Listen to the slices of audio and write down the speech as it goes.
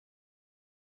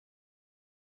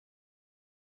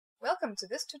Welcome to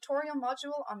this tutorial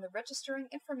module on the Registering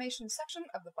Information section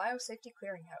of the Biosafety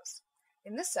Clearinghouse.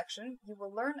 In this section, you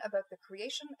will learn about the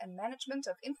creation and management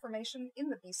of information in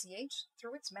the BCH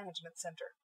through its Management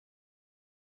Center.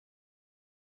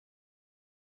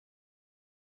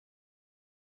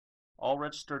 All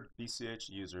registered BCH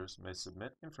users may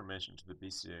submit information to the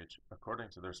BCH according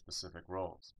to their specific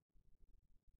roles.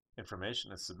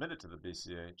 Information is submitted to the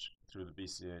BCH through the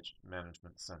BCH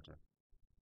Management Center.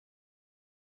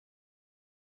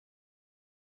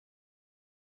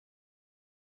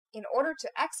 In order to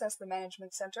access the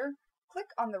Management Center, click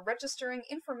on the Registering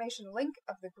Information link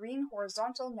of the green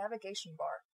horizontal navigation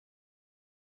bar.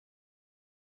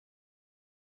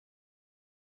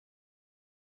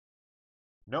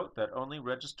 Note that only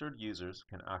registered users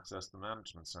can access the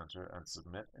Management Center and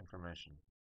submit information.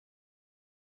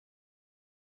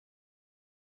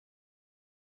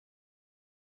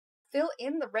 Fill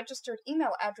in the registered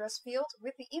email address field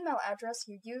with the email address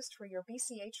you used for your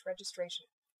BCH registration.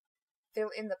 Fill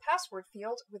in the password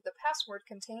field with the password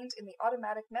contained in the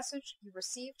automatic message you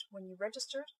received when you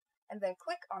registered, and then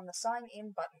click on the Sign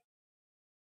In button.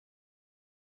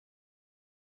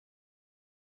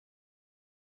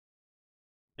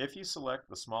 If you select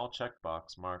the small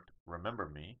checkbox marked Remember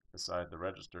Me beside the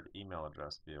registered email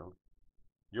address field,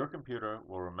 your computer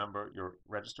will remember your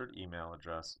registered email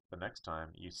address the next time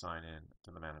you sign in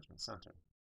to the Management Center.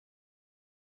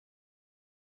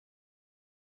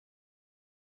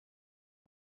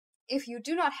 If you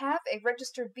do not have a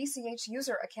registered BCH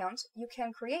user account, you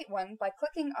can create one by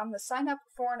clicking on the Sign Up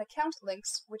for an Account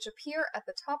links which appear at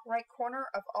the top right corner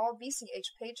of all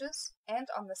BCH pages and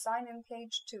on the Sign In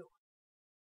page too.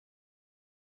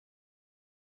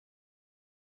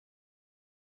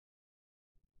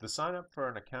 The Sign Up for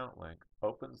an Account link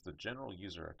opens the General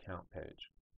User Account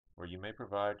page, where you may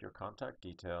provide your contact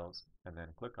details and then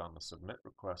click on the Submit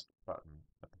Request button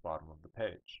at the bottom of the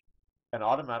page. An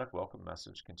automatic welcome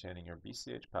message containing your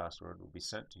BCH password will be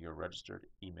sent to your registered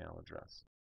email address.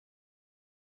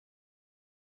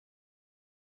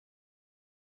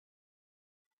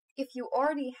 If you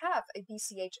already have a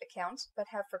BCH account but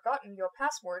have forgotten your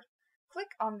password, click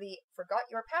on the Forgot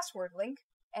Your Password link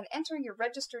and enter your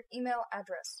registered email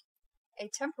address. A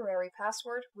temporary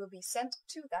password will be sent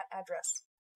to that address.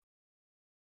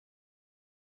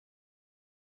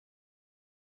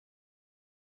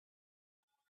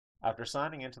 After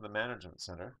signing into the Management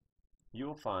Center, you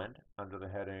will find, under the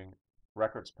heading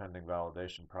Records Pending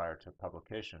Validation Prior to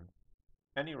Publication,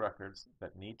 any records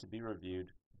that need to be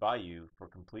reviewed by you for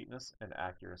completeness and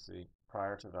accuracy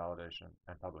prior to validation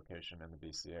and publication in the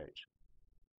BCH.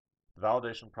 The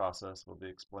validation process will be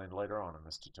explained later on in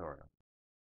this tutorial.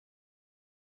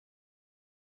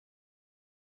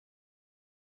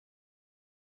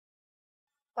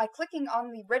 By clicking on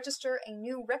the Register a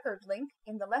New Record link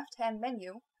in the left-hand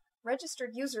menu, registered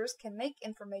users can make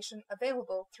information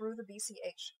available through the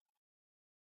BCH.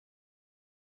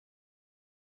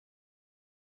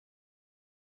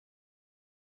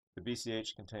 The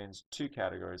BCH contains two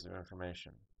categories of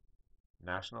information: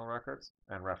 national records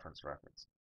and reference records.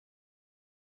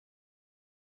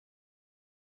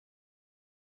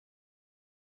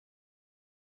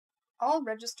 All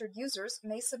registered users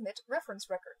may submit reference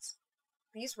records.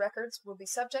 These records will be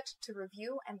subject to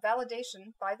review and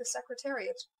validation by the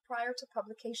Secretariat prior to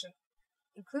publication,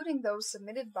 including those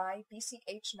submitted by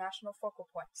BCH National Focal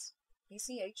Points,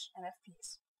 BCH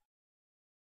NFPs.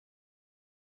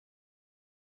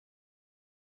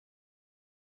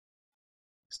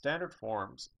 Standard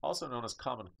forms, also known as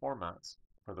common formats,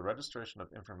 for the registration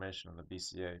of information in the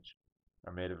BCH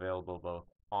are made available both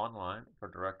online for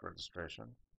direct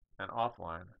registration and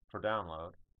offline for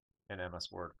download in MS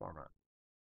Word format.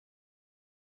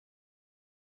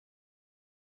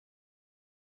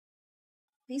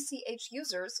 BCH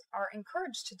users are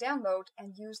encouraged to download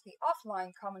and use the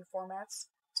offline common formats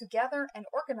to gather and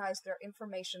organize their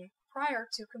information prior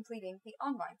to completing the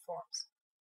online forms.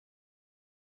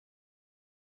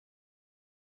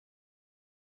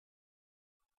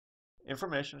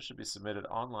 Information should be submitted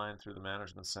online through the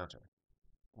Management Center.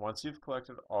 Once you've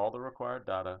collected all the required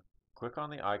data, click on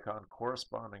the icon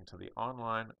corresponding to the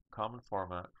online common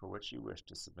format for which you wish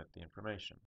to submit the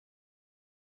information.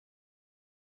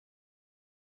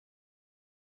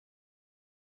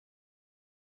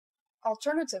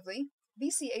 Alternatively,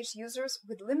 BCH users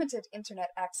with limited internet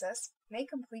access may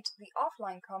complete the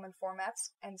offline common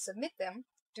formats and submit them,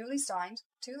 duly signed,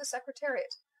 to the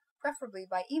Secretariat, preferably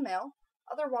by email,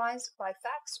 otherwise by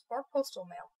fax or postal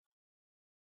mail.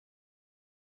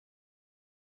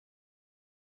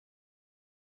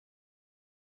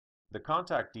 The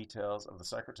contact details of the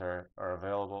Secretariat are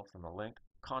available from the link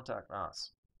Contact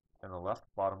Us in the left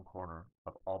bottom corner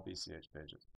of all BCH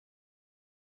pages.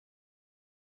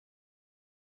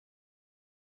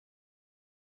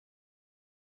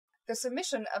 The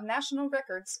submission of national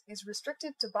records is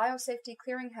restricted to Biosafety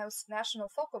Clearinghouse National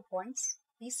Focal Points,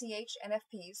 BCH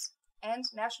NFPs, and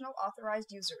National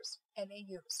Authorized Users,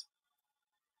 NAUs.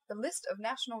 The list of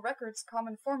national records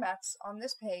common formats on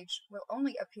this page will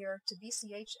only appear to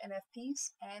BCH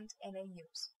NFPs and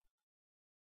NAUs.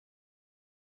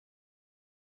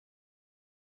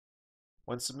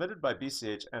 When submitted by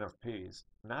BCH NFPs,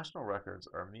 national records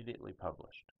are immediately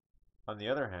published. On the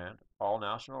other hand, all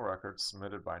national records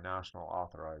submitted by national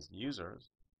authorized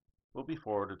users will be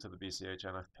forwarded to the BCH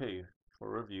NFP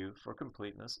for review for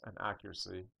completeness and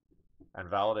accuracy and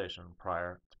validation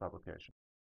prior to publication.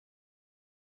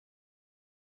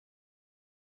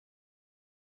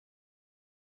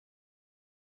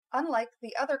 Unlike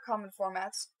the other common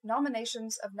formats,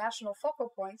 nominations of national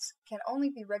focal points can only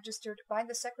be registered by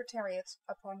the Secretariat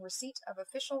upon receipt of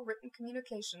official written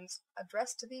communications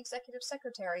addressed to the Executive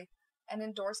Secretary and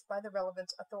endorsed by the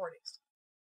relevant authorities.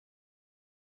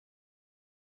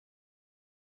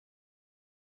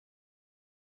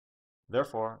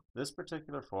 Therefore, this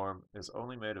particular form is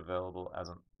only made available as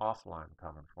an offline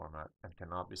common format and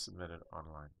cannot be submitted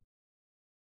online.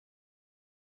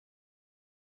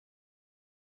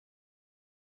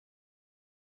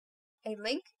 A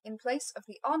link in place of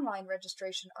the online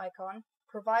registration icon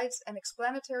provides an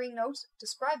explanatory note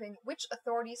describing which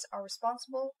authorities are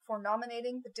responsible for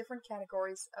nominating the different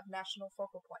categories of national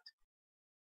focal point.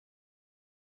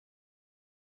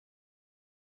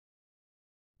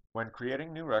 When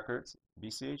creating new records,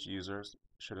 BCH users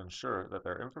should ensure that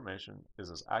their information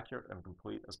is as accurate and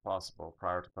complete as possible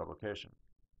prior to publication.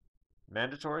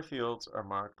 Mandatory fields are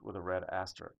marked with a red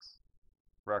asterisk.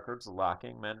 Records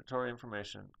lacking mandatory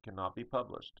information cannot be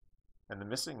published, and the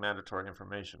missing mandatory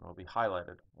information will be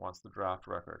highlighted once the draft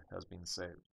record has been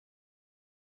saved.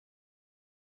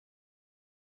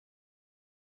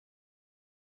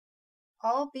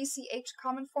 All BCH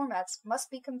common formats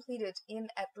must be completed in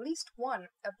at least one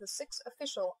of the 6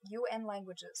 official UN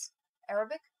languages: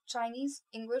 Arabic, Chinese,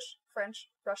 English, French,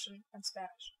 Russian, and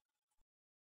Spanish.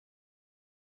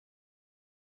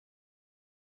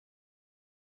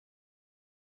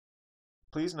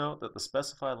 Please note that the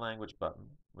Specify Language button,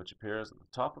 which appears at the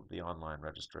top of the online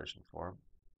registration form,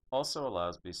 also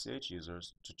allows BCH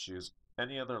users to choose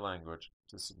any other language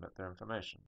to submit their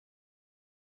information.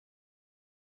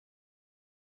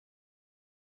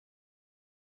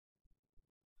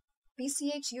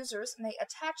 BCH users may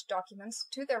attach documents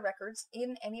to their records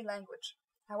in any language.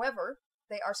 However,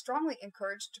 they are strongly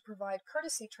encouraged to provide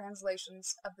courtesy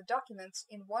translations of the documents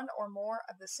in one or more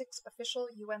of the 6 official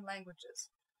UN languages,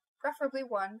 preferably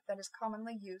one that is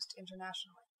commonly used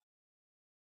internationally.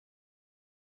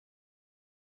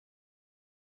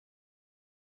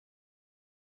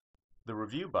 The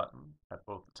Review button at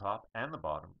both the top and the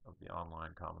bottom of the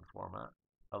online common format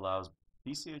allows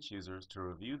BCH users to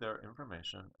review their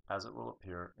information as it will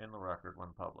appear in the record when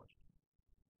published.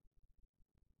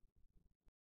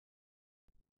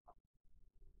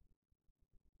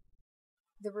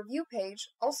 The Review page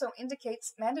also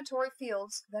indicates mandatory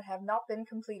fields that have not been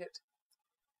completed.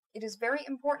 It is very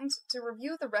important to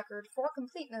review the record for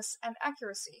completeness and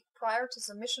accuracy prior to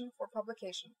submission for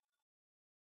publication.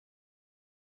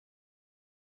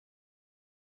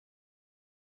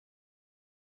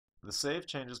 The Save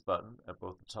Changes button at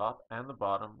both the top and the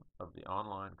bottom of the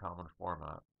online common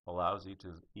format allows you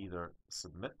to either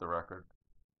submit the record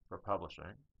for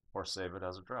publishing or save it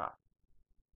as a draft.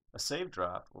 A saved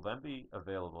draft will then be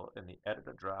available in the Edit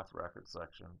a Draft Record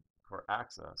section for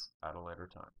access at a later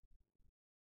time.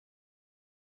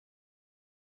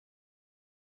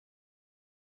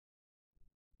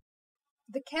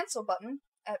 The Cancel button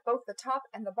at both the top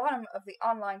and the bottom of the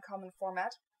online common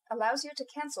format allows you to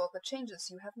cancel the changes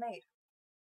you have made.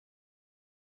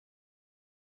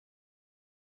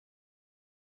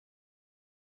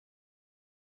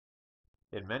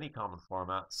 In many common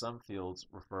formats, some fields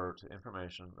refer to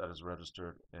information that is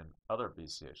registered in other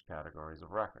BCH categories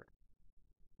of record.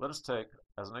 Let us take,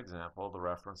 as an example, the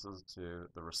references to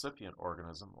the recipient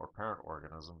organism or parent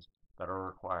organisms that are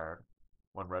required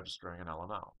when registering an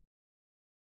LML.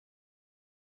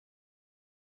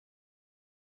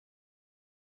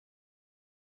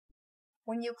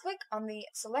 When you click on the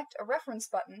Select a Reference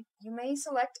button, you may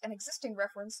select an existing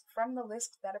reference from the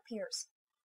list that appears.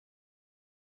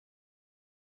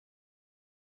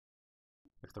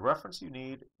 If the reference you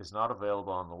need is not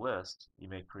available on the list, you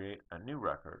may create a new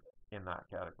record in that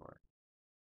category.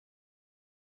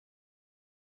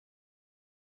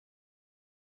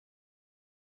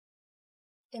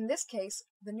 In this case,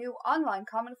 the new online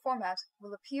common format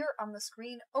will appear on the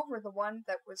screen over the one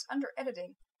that was under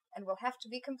editing and will have to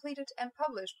be completed and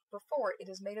published before it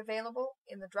is made available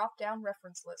in the drop-down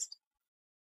reference list.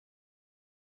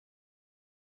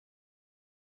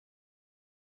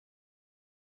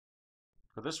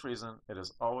 For this reason, it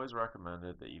is always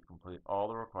recommended that you complete all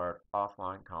the required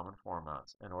offline common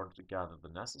formats in order to gather the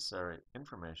necessary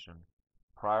information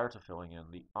prior to filling in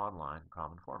the online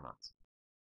common formats.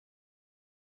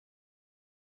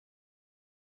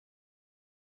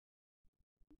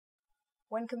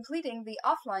 When completing the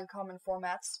offline common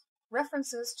formats,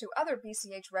 references to other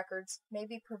BCH records may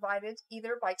be provided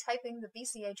either by typing the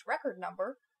BCH record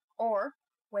number or,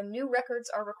 when new records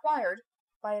are required,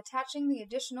 by attaching the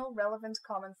additional relevant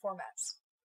common formats.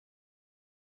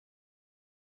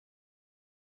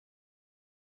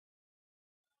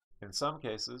 In some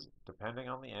cases, depending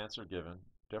on the answer given,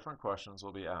 different questions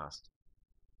will be asked.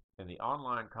 In the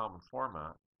online common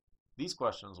format, these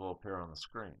questions will appear on the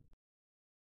screen.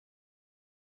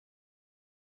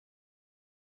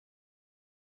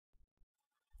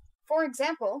 For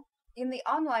example, in the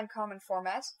online common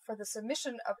format for the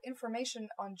submission of information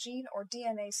on gene or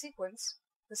DNA sequence,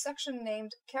 the section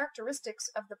named Characteristics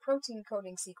of the Protein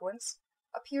Coding Sequence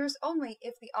appears only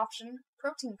if the option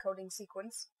Protein Coding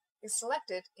Sequence is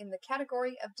selected in the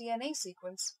category of DNA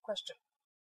sequence question.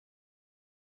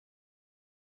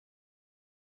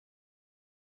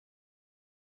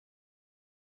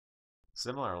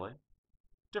 Similarly,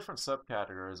 different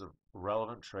subcategories of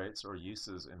relevant traits or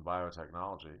uses in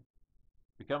biotechnology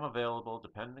become available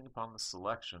depending upon the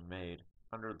selection made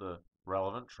under the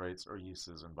relevant traits or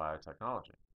uses in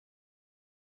biotechnology.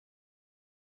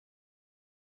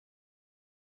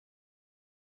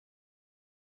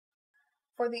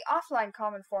 For the offline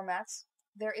common formats,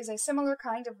 there is a similar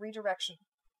kind of redirection.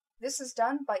 This is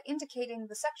done by indicating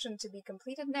the section to be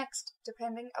completed next,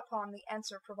 depending upon the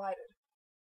answer provided.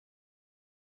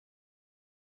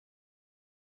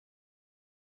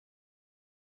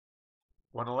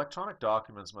 When electronic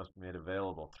documents must be made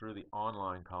available through the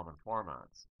online common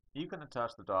formats, you can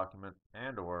attach the document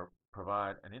and/or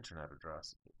provide an internet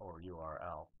address or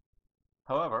URL.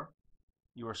 However,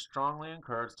 you are strongly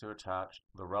encouraged to attach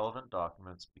the relevant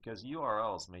documents because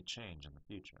URLs may change in the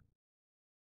future.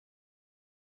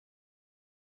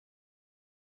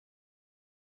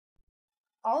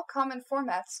 All common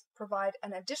formats provide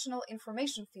an additional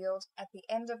information field at the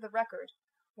end of the record,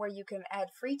 where you can add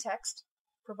free text,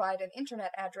 provide an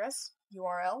internet address,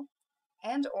 URL,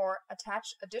 and/or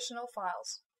attach additional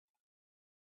files.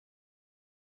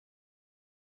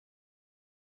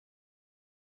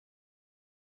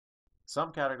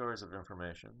 Some categories of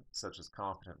information, such as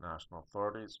competent national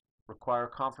authorities, require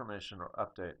confirmation or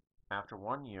update after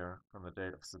 1 year from the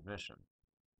date of submission.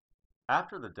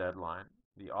 After the deadline,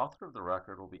 the author of the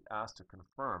record will be asked to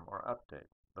confirm or update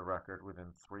the record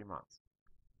within 3 months.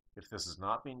 If this has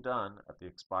not been done at the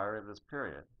expiry of this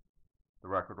period, the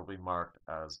record will be marked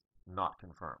as not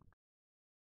confirmed.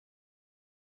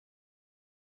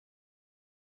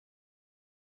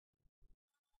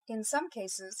 In some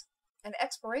cases, an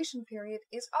expiration period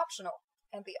is optional,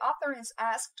 and the author is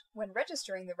asked, when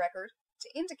registering the record, to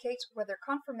indicate whether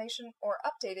confirmation or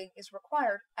updating is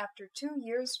required after 2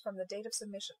 years from the date of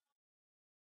submission.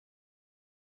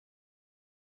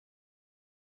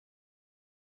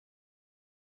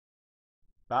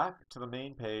 Back to the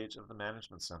main page of the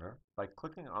Management Center, by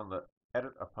clicking on the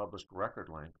Edit a Published Record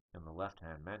link in the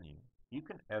left-hand menu, you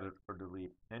can edit or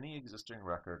delete any existing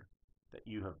record that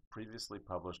you have previously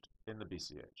published in the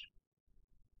BCH.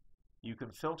 You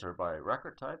can filter by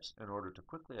record types in order to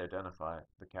quickly identify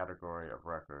the category of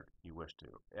record you wish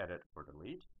to edit or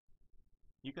delete.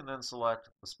 You can then select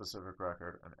the specific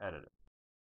record and edit it.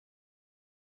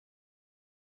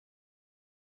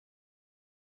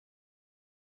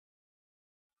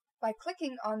 By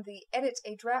clicking on the Edit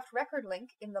a Draft Record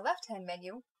link in the left-hand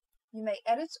menu, you may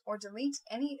edit or delete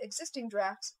any existing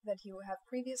drafts that you have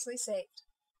previously saved.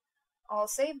 All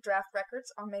saved draft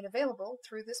records are made available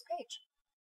through this page.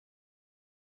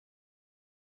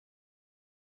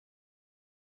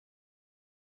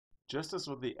 Just as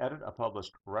with the Edit a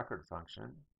Published Record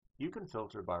function, you can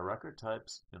filter by record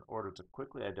types in order to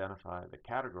quickly identify the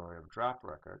category of draft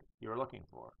record you are looking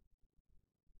for.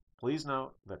 Please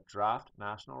note that draft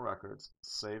national records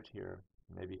saved here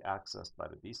may be accessed by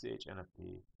the BCH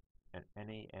NFP and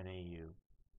any NAU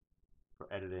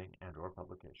for editing and/or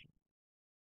publication.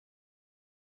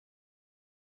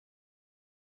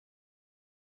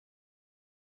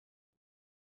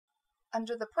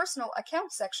 Under the Personal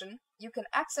Account section, you can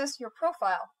access your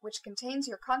profile, which contains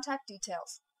your contact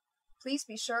details. Please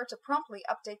be sure to promptly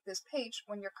update this page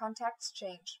when your contacts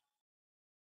change.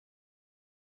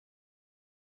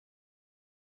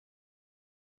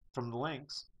 From the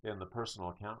links in the Personal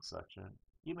Account section,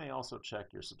 you may also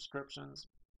check your subscriptions,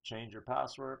 change your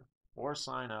password, or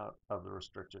sign out of the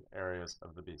restricted areas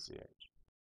of the BCH.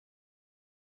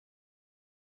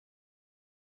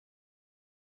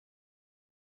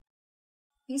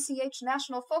 BCH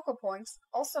National Focal Points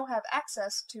also have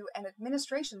access to an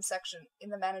administration section in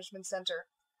the Management Center,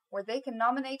 where they can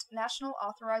nominate National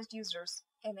Authorized Users,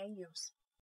 NAUs.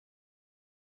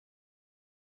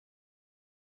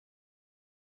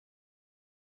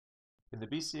 In the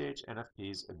BCH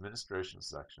NFP's administration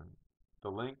section,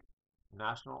 the link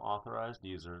National Authorized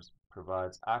Users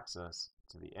provides access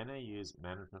to the NAU's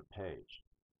management page,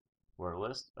 where a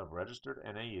list of registered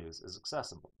NAUs is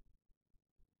accessible.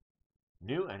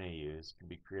 New NAUs can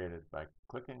be created by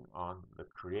clicking on the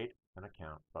Create an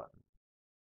Account button.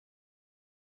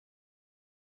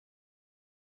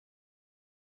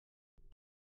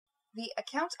 The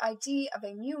account ID of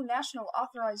a new National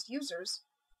Authorized Users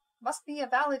must be a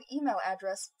valid email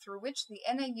address through which the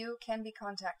NAU can be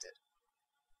contacted.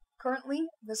 Currently,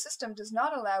 the system does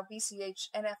not allow BCH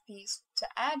NFPs to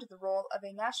add the role of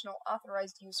a National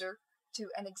Authorized User to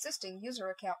an existing user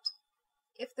account.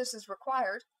 If this is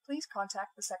required, please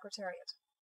contact the Secretariat.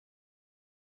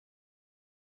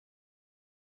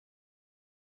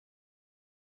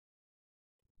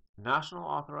 National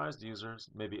Authorized Users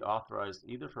may be authorized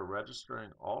either for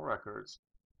registering all records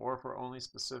or for only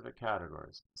specific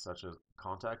categories, such as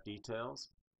contact details,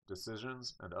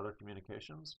 decisions and other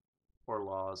communications, or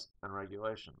laws and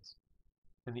regulations.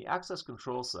 In the Access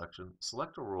Control section,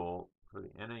 select a role for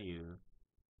the NAU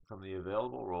from the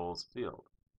Available Roles field.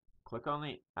 Click on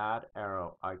the Add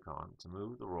Arrow icon to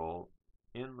move the role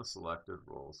in the selected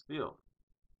Roles field,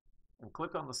 and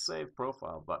click on the Save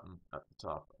Profile button at the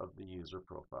top of the user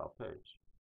profile page.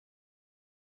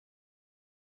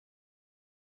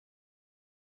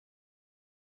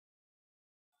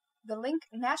 The link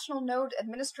National Node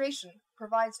Administration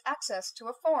provides access to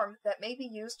a form that may be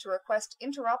used to request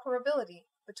interoperability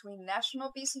between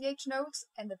national BCH nodes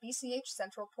and the BCH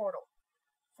Central Portal.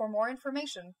 For more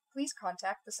information, please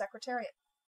contact the Secretariat.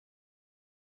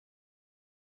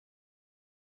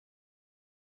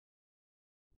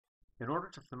 In order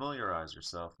to familiarize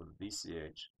yourself with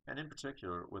BCH, and in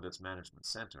particular with its Management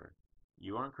Center,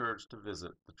 you are encouraged to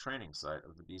visit the training site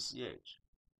of the BCH,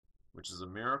 which is a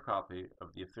mirror copy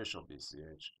of the official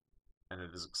BCH, and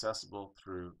it is accessible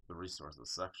through the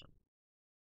Resources section.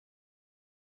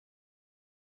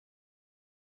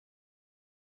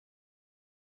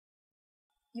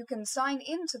 You can sign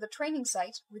in to the training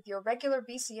site with your regular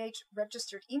BCH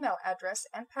registered email address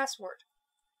and password.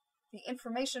 The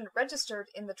information registered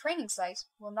in the training site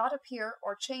will not appear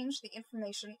or change the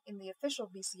information in the official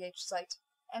BCH site,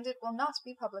 and it will not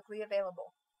be publicly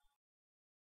available.